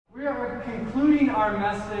are concluding our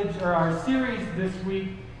message or our series this week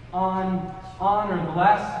on honor. The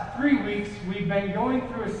last 3 weeks, we've been going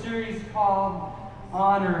through a series called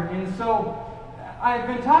Honor. And so I've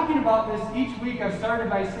been talking about this each week. I've started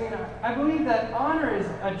by saying I believe that honor is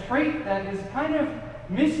a trait that is kind of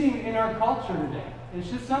missing in our culture today. It's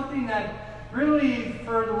just something that really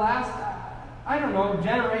for the last,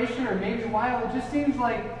 generation or maybe a while, it just seems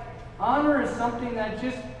like honor is something that's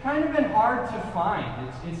just kind of been hard to find.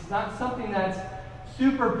 It's not something that's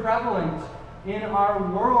super prevalent in our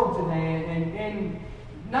world today. And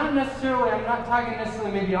not necessarily, I'm not talking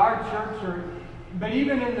necessarily maybe our church, but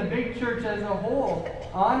even in the big church as a whole,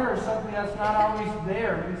 honor is something that's not always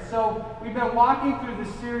there. And so we've been walking through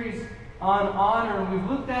this series on honor, and we've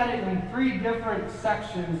looked at it in 3 different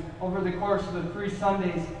sections over the course of the 3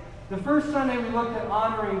 Sundays. The first Sunday we looked at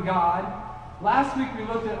honoring God. Last week we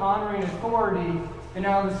looked at honoring authority, and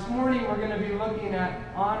now this morning we're going to be looking at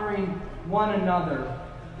honoring one another.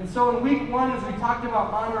 And so in week 1, as we talked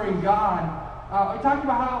about honoring God, we talked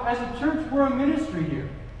about how as a church we're a ministry here.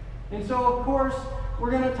 And so of course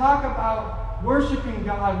we're going to talk about worshiping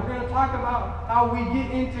God. We're going to talk about how we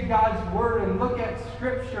get into God's Word and look at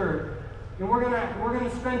Scripture. And we're going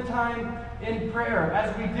to spend time in prayer.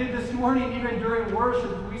 As we did this morning, even during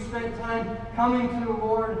worship, we spent time coming to the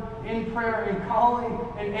Lord in prayer and calling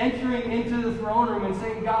and entering into the throne room and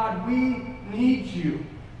saying, God, we need you.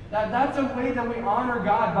 That's a way that we honor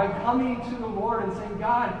God, by coming to the Lord and saying,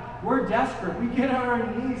 God, we're desperate. We get on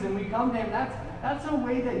our knees and we come to Him. That's a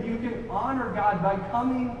way that you can honor God, by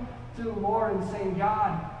coming to the Lord and saying,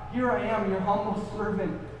 God, here I am, your humble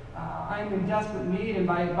servant. I'm in desperate need, and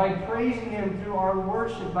by praising Him through our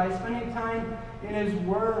worship, by spending time in His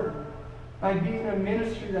Word, by being a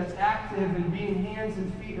ministry that's active and being hands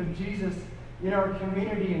and feet of Jesus in our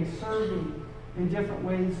community and serving in different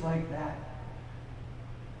ways like that.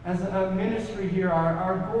 As a ministry here,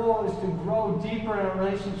 our goal is to grow deeper in our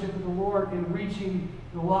relationship with the Lord in reaching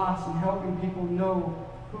the lost and helping people know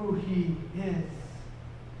who He is.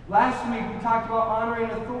 Last week we talked about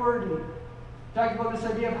honoring authority. Talked about this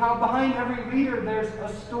idea of how behind every leader there's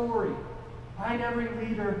a story. Behind every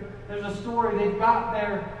leader there's a story. They've got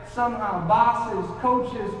there somehow. Bosses,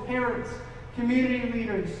 coaches, parents, community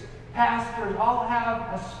leaders, pastors all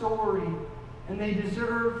have a story, and they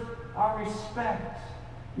deserve our respect.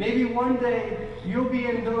 Maybe one day you'll be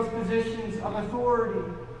in those positions of authority,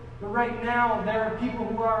 but right now there are people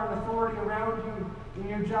who are in authority around you, and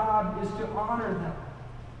your job is to honor them.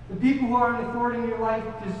 The people who are in authority in your life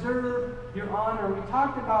deserve your honor. We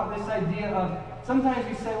talked about this idea of sometimes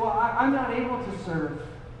we say, well, I'm not able to serve.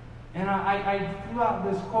 And I threw out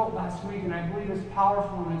this quote last week, and I believe it's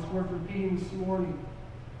powerful and it's worth repeating this morning.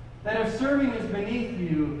 That if serving is beneath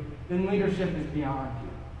you, then leadership is beyond you.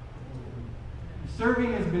 If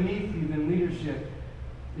serving is beneath you, then leadership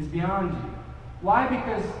is beyond you. Why?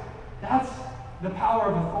 Because that's the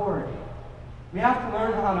power of authority. We have to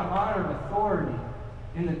learn how to honor authority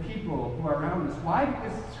in the people who are around us. Why?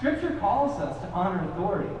 Because Scripture calls us to honor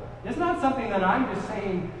authority. It's not something that I'm just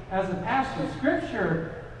saying as a pastor.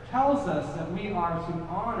 Scripture tells us that we are to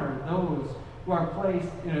honor those who are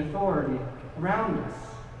placed in authority around us.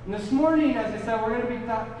 And this morning, as I said, we're going to be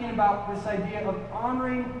talking about this idea of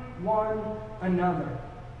honoring one another.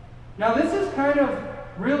 Now, this is kind of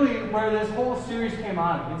really where this whole series came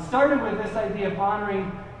out of. It started with this idea of honoring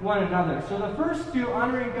one another. So the first 2,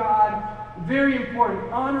 honoring God, very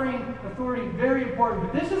important. Honoring authority, very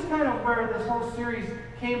important. But this is kind of where this whole series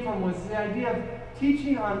came from, was the idea of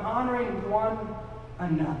teaching on honoring one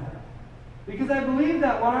another. Because I believe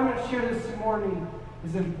that what I'm going to share this morning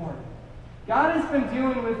is important. God has been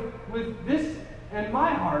dealing with this in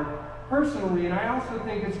my heart personally, and I also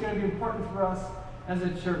think it's going to be important for us as a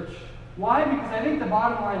church. Why? Because I think the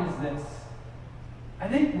bottom line is this. I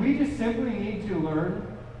think we just simply need to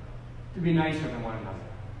learn to be nicer than one another.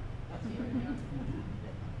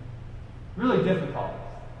 Really difficult,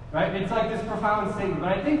 right? It's like this profound statement,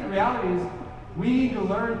 but I think the reality is we need to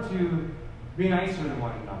learn to be nicer than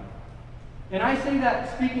one another. And I say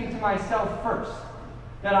that speaking to myself first,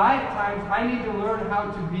 that at times I need to learn how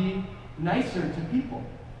to be nicer to people.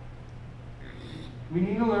 We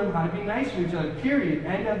need to learn how to be nicer to each other, period.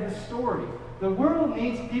 End of the story. The world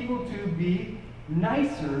needs people to be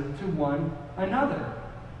nicer to one another.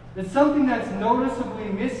 It's something that's noticeably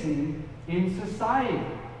missing in society.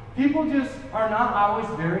 People just are not always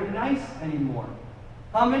very nice anymore.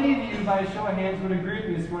 How many of you, by a show of hands, would agree with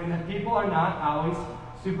me this morning that people are not always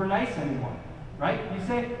super nice anymore? Right? You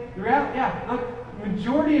say, the reality, look,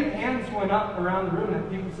 majority of hands went up around the room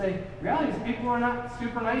that people say, the reality is people are not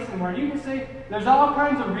super nice anymore. And you can say there's all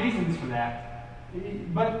kinds of reasons for that.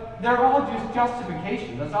 But they're all just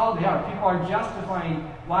justifications. That's all they are. People are justifying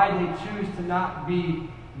why they choose to not be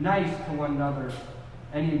nice to one another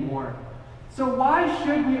anymore. So why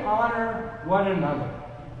should we honor one another?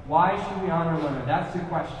 Why should we honor one another? That's the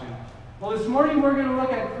question. Well, this morning we're going to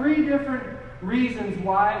look at 3 different reasons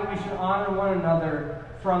why we should honor one another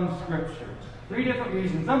from Scripture. 3 different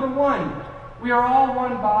reasons. Number 1, we are all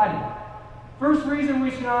one body. First reason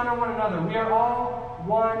we should honor one another. We are all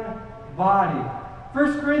one body.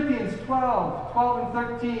 1 Corinthians 12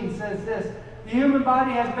 and 13 says this: the human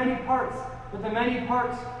body has many parts, but the many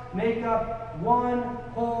parts make up one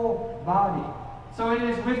whole body. So it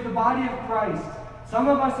is with the body of Christ. Some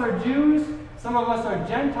of us are Jews, some of us are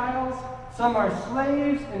Gentiles, some are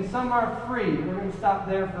slaves, and some are free. We're going to stop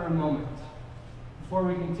there for a moment before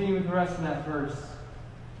we continue with the rest of that verse.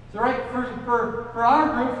 So for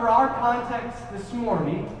our group, for our context this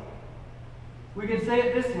morning, we could say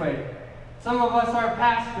it this way. Some of us are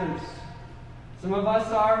pastors. Some of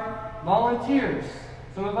us are volunteers.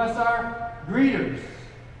 Some of us are greeters.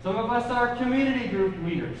 Some of us are community group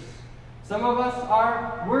leaders. Some of us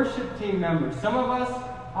are worship team members. Some of us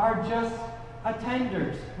are just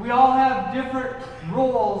attenders. We all have different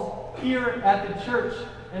roles here at the church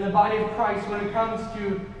and the body of Christ when it comes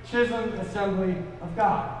to Chisholm Assembly of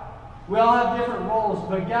God. We all have different roles,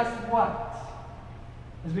 but guess what?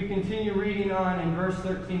 As we continue reading on in verse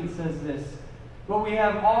 13, it says this: but we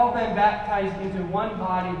have all been baptized into one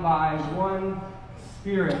body by one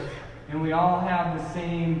Spirit, and we all have the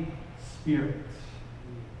same Spirit.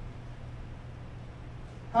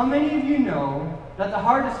 How many of you know that the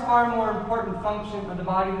heart is far more important function of the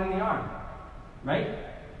body than the arm? Right?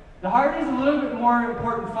 The heart is a little bit more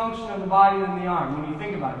important function of the body than the arm when you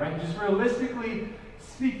think about it, right? Just realistically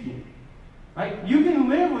speaking. Right? You can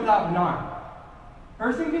live without an arm. A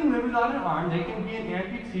person can live without an arm. They can be an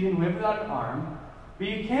amputee and live without an arm. But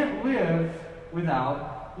you can't live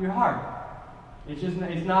without your heart.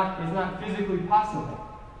 It's not physically possible.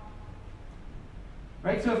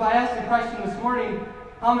 Right? So if I asked the question this morning,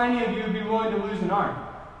 how many of you would be willing to lose an arm?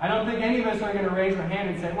 I don't think any of us are going to raise our hand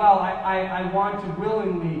and say, well, I want to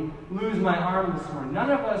willingly lose my arm this morning. None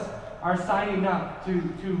of us are signing up to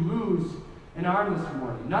lose an arm this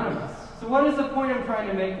morning. None of us. So what is the point I'm trying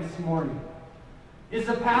to make this morning? Is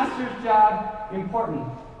the pastor's job important?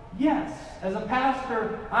 Yes. As a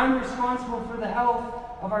pastor, I'm responsible for the health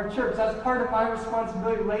of our church. That's part of my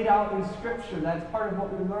responsibility laid out in Scripture. That's part of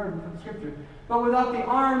what we learn from Scripture. But without the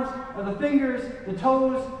arms, or the fingers, the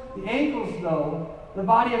toes, the ankles, though, the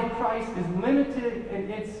body of Christ is limited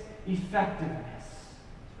in its effectiveness.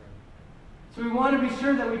 So we want to be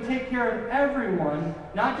sure that we take care of everyone,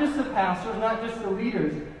 not just the pastors, not just the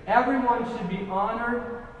leaders. Everyone should be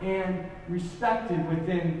honored and respected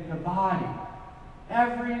within the body.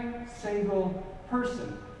 Every single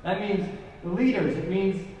person. That means the leaders. It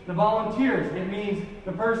means the volunteers. It means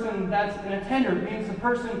the person that's an attender. It means the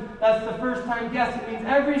person that's the first-time guest. It means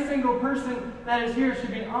every single person that is here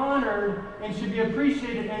should be honored and should be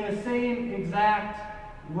appreciated in the same exact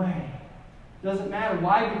way. Doesn't matter.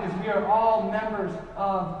 Why? Because we are all members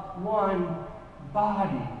of one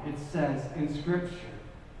body, it says in Scripture.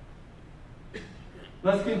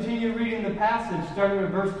 Let's continue reading the passage, starting with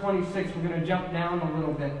verse 26. We're going to jump down a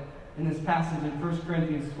little bit in this passage in 1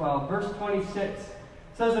 Corinthians 12. Verse 26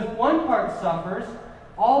 says, if one part suffers,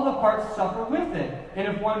 all the parts suffer with it. And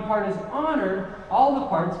if one part is honored, all the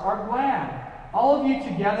parts are glad. All of you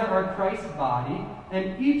together are Christ's body,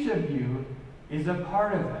 and each of you is a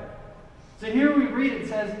part of it. So here we read, it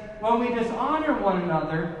says, when we dishonor one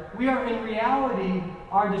another, we are in reality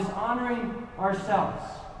are dishonoring ourselves.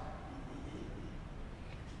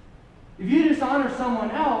 If you dishonor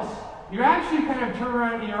someone else, you're actually kind of turning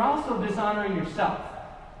around and you're also dishonoring yourself,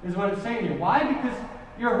 is what it's saying here. Why? Because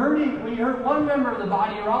you're hurting, when you hurt one member of the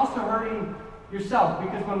body, you're also hurting yourself.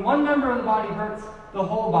 Because when one member of the body hurts, the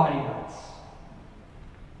whole body hurts.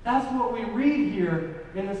 That's what we read here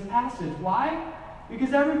in this passage. Why?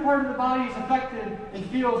 Because every part of the body is affected and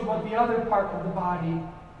feels what the other part of the body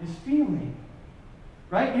is feeling.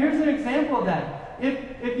 Right? Here's an example of that.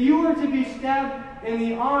 If you were to be stabbed in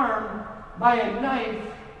the arm by a knife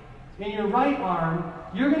in your right arm,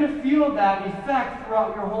 you're going to feel that effect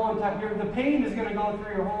throughout your whole entire... the pain is going to go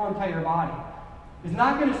through your whole entire body. It's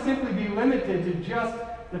not going to simply be limited to just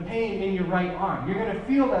the pain in your right arm. You're going to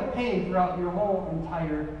feel that pain throughout your whole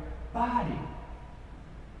entire body.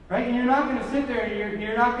 Right? And you're not going to sit there and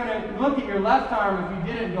you're not going to look at your left arm if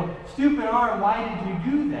you did it and go, stupid arm, why did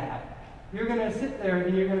you do that? You're going to sit there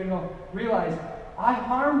and you're going to go, realize, I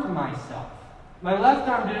harmed myself. My left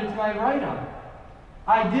arm did it to my right arm.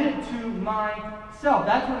 I did it to myself.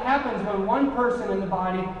 That's what happens when one person in the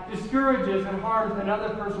body discourages and harms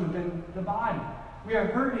another person within the body. We are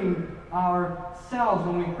hurting ourselves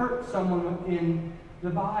when we hurt someone within the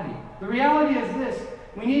body. The reality is this: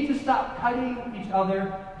 we need to stop cutting each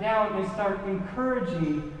other down and start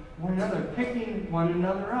encouraging one another, picking one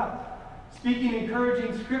another up, speaking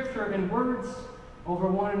encouraging scripture and words over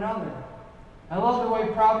one another. I love the way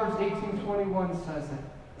Proverbs 18:21 says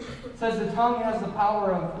it. It says the tongue has the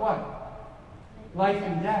power of what? Life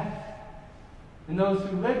and death. And those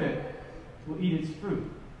who live it will eat its fruit.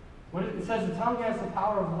 It says the tongue has the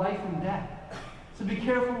power of life and death. So be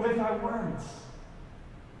careful with our words.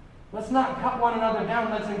 Let's not cut one another down.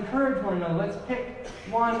 Let's encourage one another. Let's pick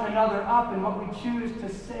one another up in what we choose to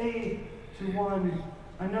say to one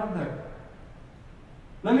another.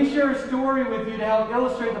 Let me share a story with you to help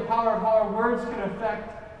illustrate the power of how our words can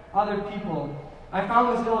affect other people. I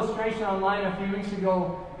found this illustration online a few weeks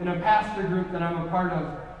ago in a pastor group that I'm a part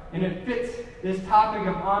of, and it fits this topic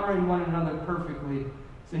of honoring one another perfectly.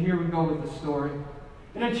 So here we go with the story.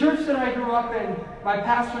 In a church that I grew up in, my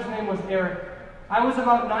pastor's name was Eric. I was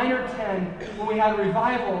about 9 or 10 when we had a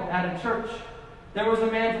revival at a church. There was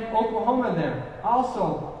a man from Oklahoma there.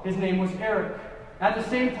 Also, his name was Eric. At the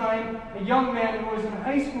same time, a young man who was in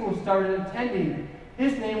high school started attending.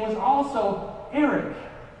 His name was also Eric.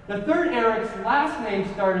 The third Eric's last name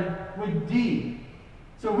started with D.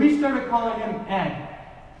 So we started calling him Ed,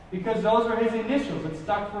 because those were his initials. It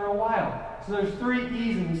stuck for a while. So there's 3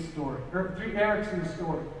 E's in the story, or 3 Erics in the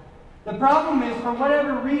story. The problem is, for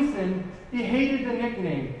whatever reason, he hated the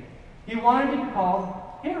nickname. He wanted to be called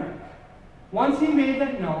Eric. Once he made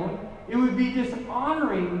that known, it would be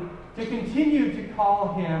dishonoring to continue to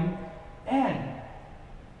call him Ed,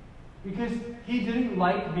 because he didn't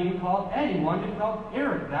like being called Ed. He wanted to be called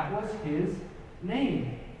Eric. That was his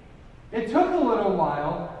name. It took a little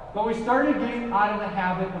while, but we started getting out of the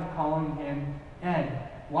habit of calling him Ed.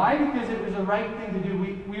 Why? Because it was the right thing to do.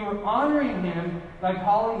 We were honoring him by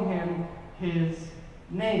calling him his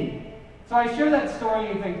name. So I share that story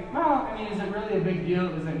and you think, well, is it really a big deal?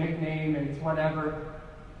 It was a nickname and it's whatever.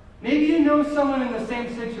 Maybe you know someone in the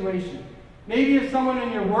same situation. Maybe it's someone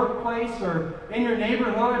in your workplace or in your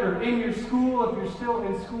neighborhood or in your school, if you're still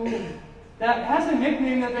in school, that has a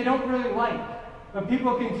nickname that they don't really like, but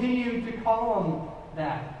people continue to call them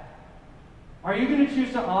that. Are you going to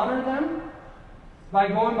choose to honor them by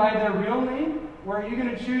going by their real name? Or are you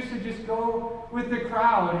going to choose to just go with the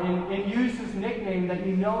crowd and use this nickname that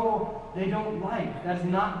you know they don't like, that's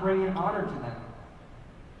not bringing honor to them?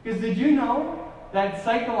 Because did you know that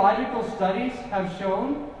psychological studies have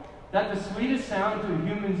shown that the sweetest sound to a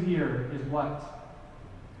human's ear is what?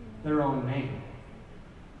 Their own name.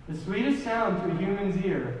 The sweetest sound to a human's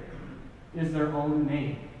ear is their own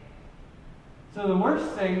name. So one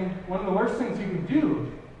of the worst things you can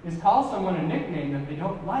do is call someone a nickname that they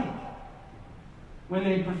don't like, when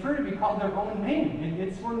they prefer to be called their own name.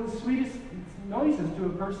 It's one of the sweetest noises to a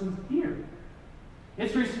person's ear.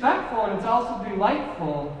 It's respectful and it's also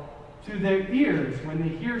delightful to their ears when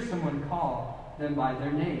they hear someone call them by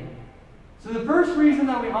their name. So the first reason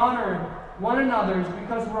that we honor one another is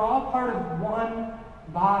because we're all part of one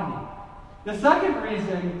body. The second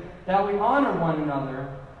reason that we honor one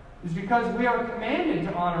another is because we are commanded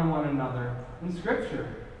to honor one another in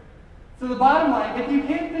Scripture. So the bottom line, if you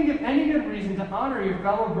can't think of any good reason to honor your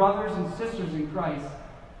fellow brothers and sisters in Christ,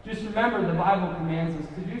 just remember the Bible commands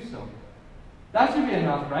us to do so. That should be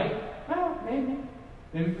enough, right? Well, maybe.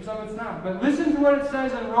 Maybe for some it's not. But listen to what it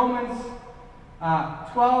says in Romans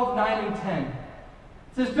 12, 9, and 10. It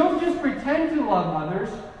says, don't just pretend to love others,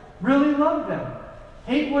 really love them.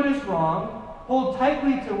 Hate what is wrong, hold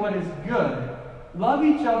tightly to what is good, love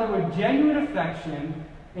each other with genuine affection,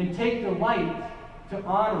 and take delight to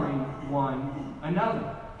honoring one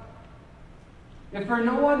another. If for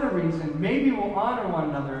no other reason, maybe we'll honor one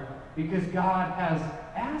another because God has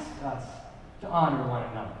asked us to honor one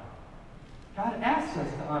another. God asks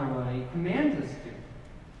us to honor one another. He commands us to.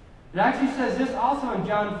 It actually says this also in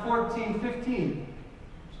John 14:15.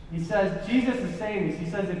 He says, Jesus is saying this. He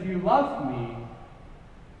says, if you love me,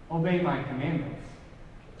 obey my commandments.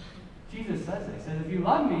 Jesus says it. He says, if you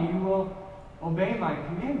love me, you will obey my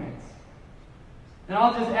commandments. And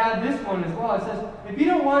I'll just add this one as well. It says, if you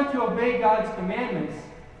don't want to obey God's commandments,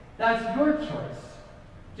 that's your choice.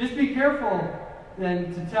 Just be careful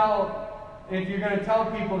then if you're going to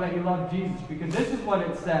tell people that you love Jesus, because this is what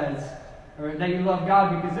it says, or that you love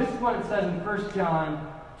God, because this is what it says in 1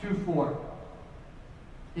 John 2:4.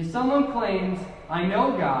 If someone claims, I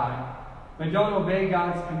know God, but don't obey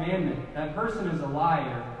God's commandment, that person is a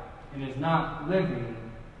liar and is not living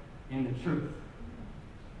in the truth.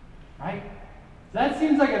 Right? So that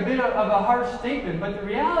seems like a bit of a harsh statement, but the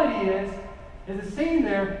reality is it's saying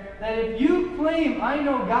there that if you claim, I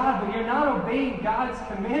know God, but you're not obeying God's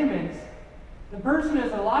commandments, the person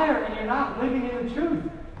is a liar and you're not living in the truth.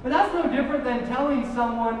 But that's no different than telling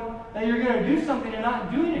someone that you're going to do something and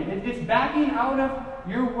not doing it. It's backing out of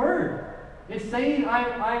your word. It's saying,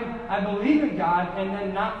 I believe in God, and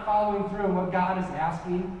then not following through on what God is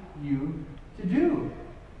asking you to do.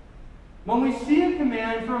 When we see a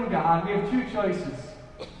command from God, we have two choices.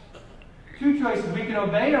 Two choices. We can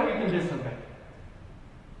obey or we can disobey.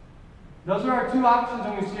 Those are our two options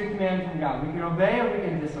when we see a command from God. We can obey or we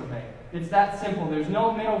can disobey. It's that simple. There's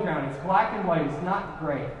no middle ground. It's black and white. It's not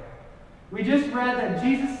gray. We just read that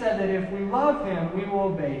Jesus said that if we love Him, we will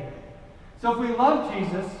obey Him. So if we love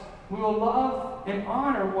Jesus, we will love and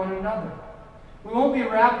honor one another. We won't be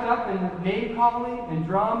wrapped up in name-calling and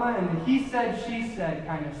drama and the he said, she said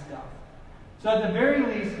kind of stuff. So at the very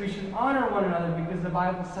least, we should honor one another because the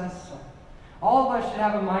Bible says so. All of us should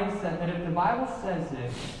have a mindset that if the Bible says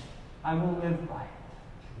it, I will live by it.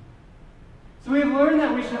 So we have learned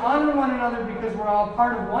that we should honor one another because we're all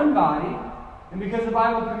part of one body and because the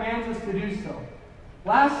Bible commands us to do so.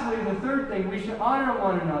 Lastly, the third thing, we should honor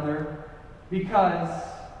one another because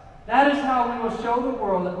that is how we will show the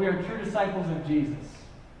world that we are true disciples of Jesus.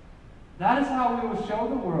 That is how we will show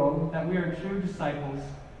the world that we are true disciples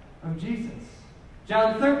of Jesus.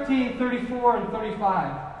 John 13, 34 and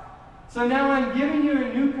 35. So now I'm giving you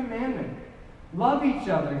a new commandment. Love each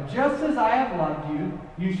other. Just as I have loved you,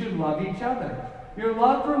 you should love each other. Your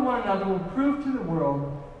love for one another will prove to the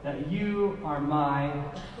world that you are my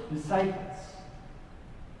disciples.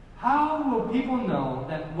 How will people know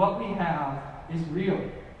that what we have is real?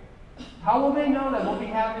 How will they know that what we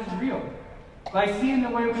have is real? By seeing the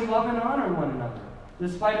way we love and honor one another,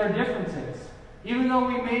 despite our differences. Even though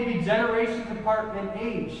we may be generations apart in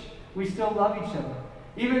age, we still love each other.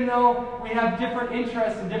 Even though we have different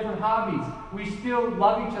interests and different hobbies, we still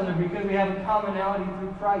love each other because we have a commonality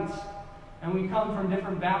through Christ. And we come from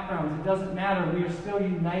different backgrounds. It doesn't matter. We are still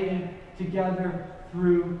united together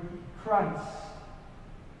through Christ.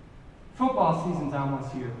 Football season's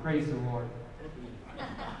almost here. Praise the Lord.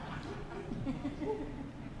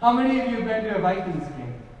 How many of you have been to a Vikings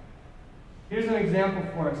game? Here's an example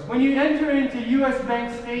for us. When you enter into U.S.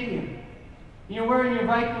 Bank Stadium, you're wearing your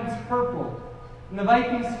Vikings purple, and the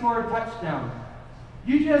Vikings score a touchdown.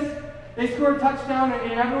 They score a touchdown,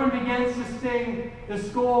 and everyone begins to sing the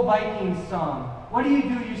Skol Vikings song. What do?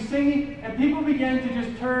 You sing, and people begin to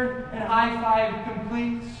just turn and high-five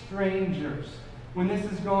complete strangers when this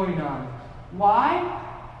is going on. Why?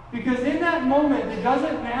 Because in that moment, it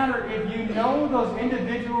doesn't matter if you know those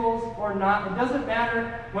individuals or not. It doesn't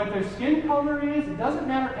matter what their skin color is. It doesn't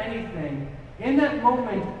matter anything. In that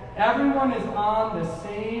moment, everyone is on the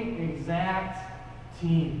same exact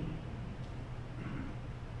team.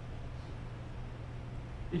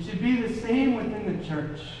 It should be the same within the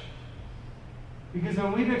church. Because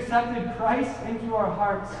when we've accepted Christ into our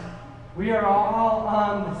hearts, we are all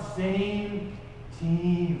on the same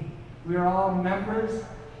team. We are all members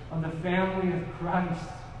of the family of Christ.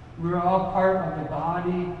 We're all part of the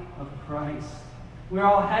body of Christ. We're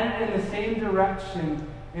all headed in the same direction,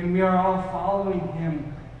 and we are all following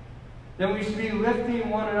Him. Then we should be lifting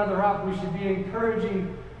one another up. We should be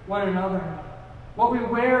encouraging one another. What we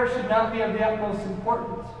wear should not be of the utmost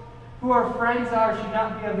importance. Who our friends are should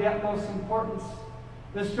not be of the utmost importance.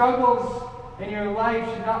 The struggles in your life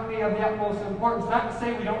should not be of the utmost importance. Not to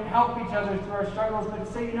say we don't help each other through our struggles, but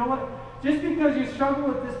to say, you know what? Just because you struggle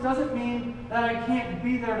with this doesn't mean that I can't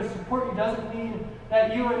be there to support you. Doesn't mean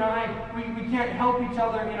that you and I, we can't help each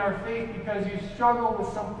other in our faith because you struggle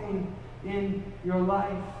with something in your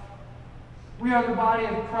life. We are the body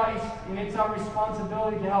of Christ, and it's our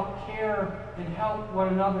responsibility to help care and help one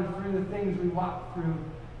another through the things we walk through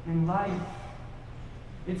in life.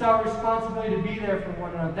 It's our responsibility to be there for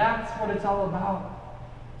one another. That's what it's all about.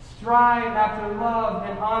 Strive after love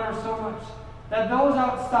and honor so much that those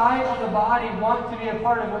outside of the body want to be a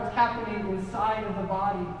part of what's happening inside of the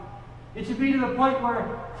body. It should be to the point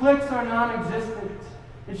where cliques are non-existent.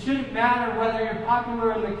 It shouldn't matter whether you're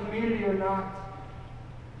popular in the community or not.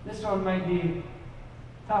 This one might be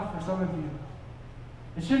tough for some of you.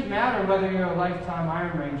 It shouldn't matter whether you're a lifetime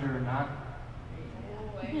Iron Ranger or not.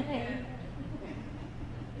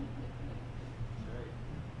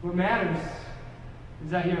 What matters is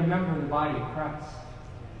that you're a member of the body of Christ.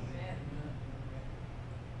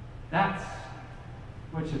 That's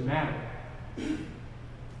what should matter.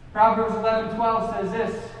 Proverbs 11:12 says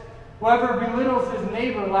this: whoever belittles his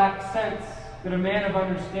neighbor lacks sense, but a man of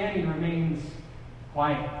understanding remains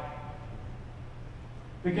quiet.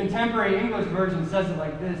 The Contemporary English Version says it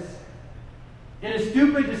like this: "It is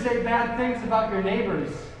stupid to say bad things about your neighbors.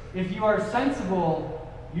 If you are sensible,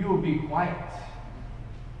 you will be quiet."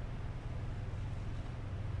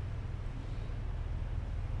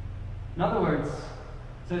 In other words,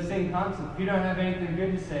 it's the same concept. If you don't have anything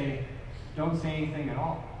good to say, don't say anything at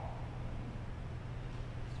all.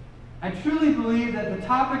 I truly believe that the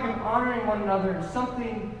topic of honoring one another is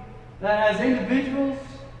something that as individuals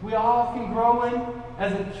we all can grow in,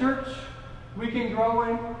 as a church we can grow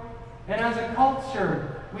in, and as a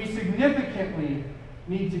culture we significantly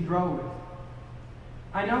need to grow in.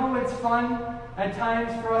 I know it's fun at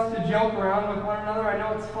times for us to joke around with one another. I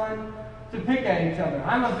know it's fun to pick at each other.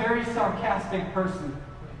 I'm a very sarcastic person,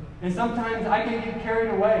 and sometimes I can get carried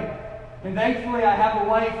away. And thankfully, I have a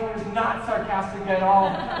wife who is not sarcastic at all,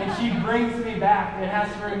 and she brings me back and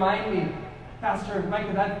has to remind me, "Pastor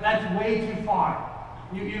Micah, that's way too far.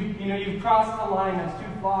 You've crossed the line. That's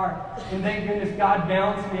too far." And thank goodness God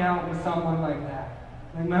balanced me out with someone like that,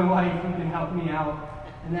 like my wife, who can help me out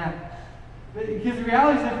in that. Because the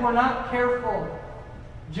reality is, if we're not careful,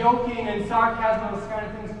 joking and sarcasm, those kind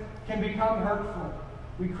of things, can become hurtful.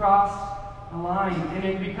 We cross a line, and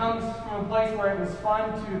it becomes from a place where it was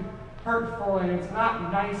fun to hurtful, and it's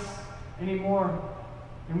not nice anymore,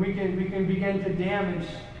 and we can begin to damage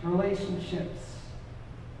relationships.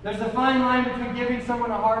 There's a fine line between giving someone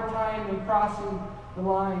a hard time and crossing the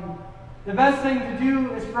line. The best thing to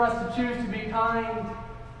do is for us to choose to be kind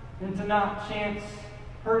and to not chance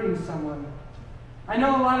hurting someone. I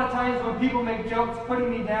know a lot of times when people make jokes putting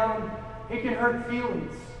me down, it can hurt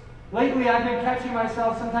feelings. Lately, I've been catching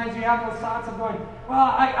myself. Sometimes you have those thoughts of going,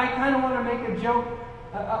 well, I kind of want to make a joke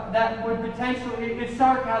that would potentially, it's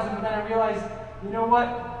sarcasm, but then I realize, you know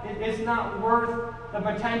what? It's not worth the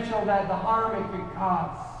potential that the harm it could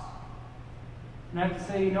cause. And I have to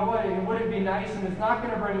say, you know what? It wouldn't be nice, and it's not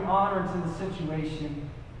going to bring honor to the situation.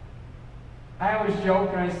 I always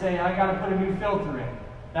joke and I say, I got to put a new filter in.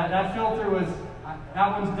 That filter was,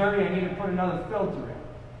 that one's dirty, I need to put another filter in.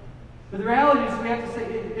 But the reality is, we have to say,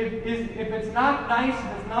 if it's not nice,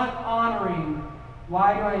 if it's not honoring,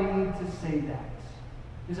 why do I need to say that?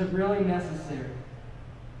 Is it really necessary?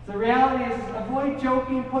 The reality is, avoid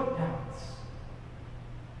joking put-downs.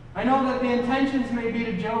 I know that the intentions may be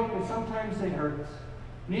to joke, but sometimes they hurt.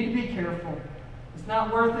 You need to be careful. It's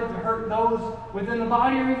not worth it to hurt those within the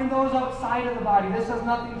body or even those outside of the body. This has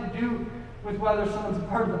nothing to do with whether someone's a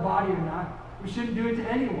part of the body or not. We shouldn't do it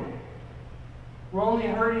to anyone. We're only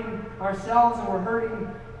hurting ourselves, and we're hurting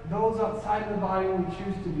those outside of the body when we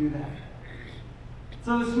choose to do that.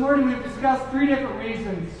 So this morning we've discussed 3 different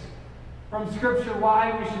reasons from Scripture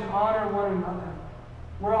why we should honor one another.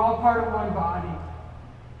 We're all part of one body.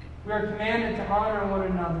 We are commanded to honor one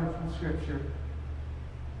another from Scripture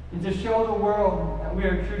and to show the world that we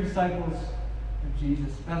are true disciples of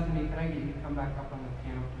Jesus. Bethany, can I get you to come back up on the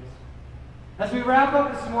piano, please? As we wrap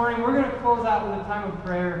up this morning, we're going to close out with a time of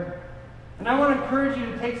prayer. And I want to encourage you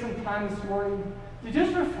to take some time this morning to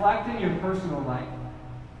just reflect in your personal life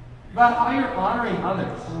about how you're honoring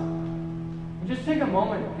others. And just take a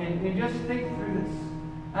moment and just think through this.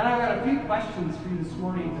 And I've got a few questions for you this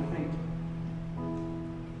morning to think.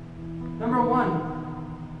 Number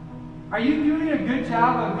 1, are you doing a good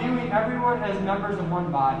job of viewing everyone as members of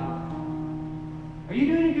one body? Are you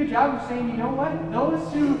doing a good job of saying, you know what?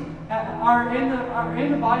 Those who are in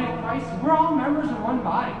the body of Christ, we're all members of one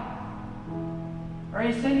body. Are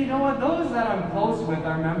you saying, you know what, those that I'm close with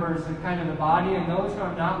are members of kind of the body, and those who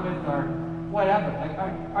I'm not with are whatever? Like,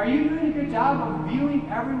 are you doing a good job of viewing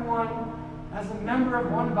everyone as a member of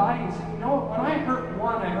one body and saying, you know what, when I hurt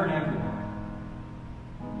one, I hurt everyone?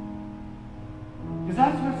 Because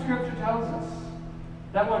that's what Scripture tells us.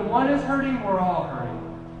 That when one is hurting, we're all hurting.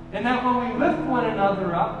 And that when we lift one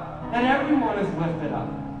another up, then everyone is lifted up.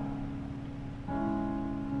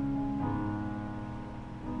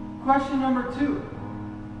 Question number 2.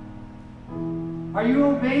 Are you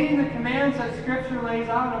obeying the commands that Scripture lays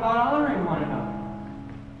out about honoring one another?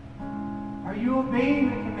 Are you obeying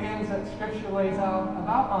the commands that Scripture lays out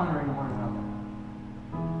about honoring one another?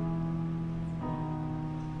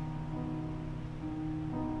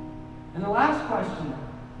 And the last question,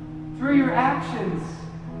 through your actions,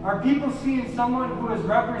 are people seeing someone who is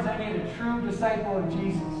representing a true disciple of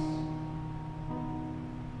Jesus?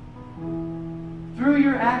 Through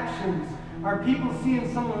your actions, are people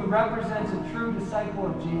seeing someone who represents a true disciple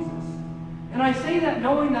of Jesus? And I say that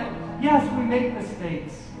knowing that, yes, we make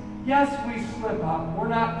mistakes. Yes, we slip up. We're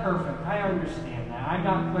not perfect. I understand that. I'm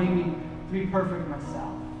not claiming to be perfect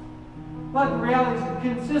myself. But the reality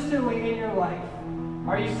is, consistently in your life,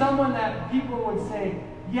 are you someone that people would say,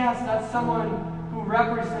 yes, that's someone who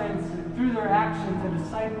represents, through their actions, a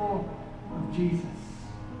disciple of Jesus.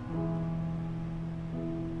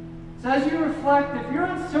 So as you reflect, if you're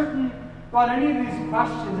uncertain about any of these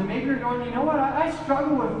questions, and maybe you're going, you know what, I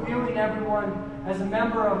struggle with viewing everyone as a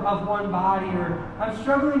member of one body, or I'm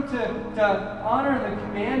struggling to honor the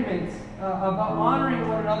commandments about honoring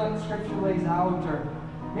one another that Scripture lays out, or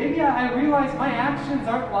maybe I realize my actions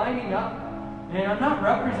aren't lining up, and I'm not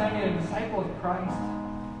representing a disciple of Christ.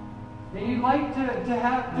 And you'd like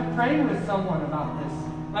to pray with someone about this.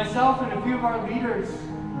 Myself and a few of our leaders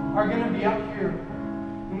are going to be up here,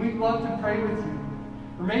 and we'd love to pray with you.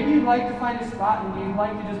 Or maybe you'd like to find a spot and you'd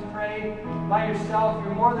like to just pray by yourself.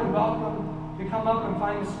 You're more than welcome to come up and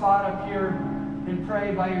find a spot up here and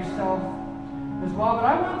pray by yourself as well. But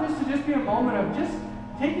I want this to just be a moment of just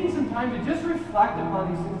taking some time to just reflect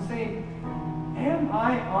upon these things and saying, am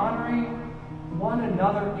I honoring one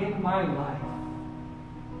another in my life?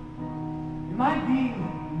 Am I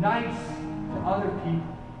being nice to other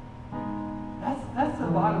people? That's the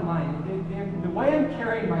bottom line. The way I'm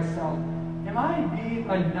carrying myself, am I being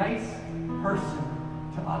a nice person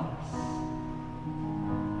to others?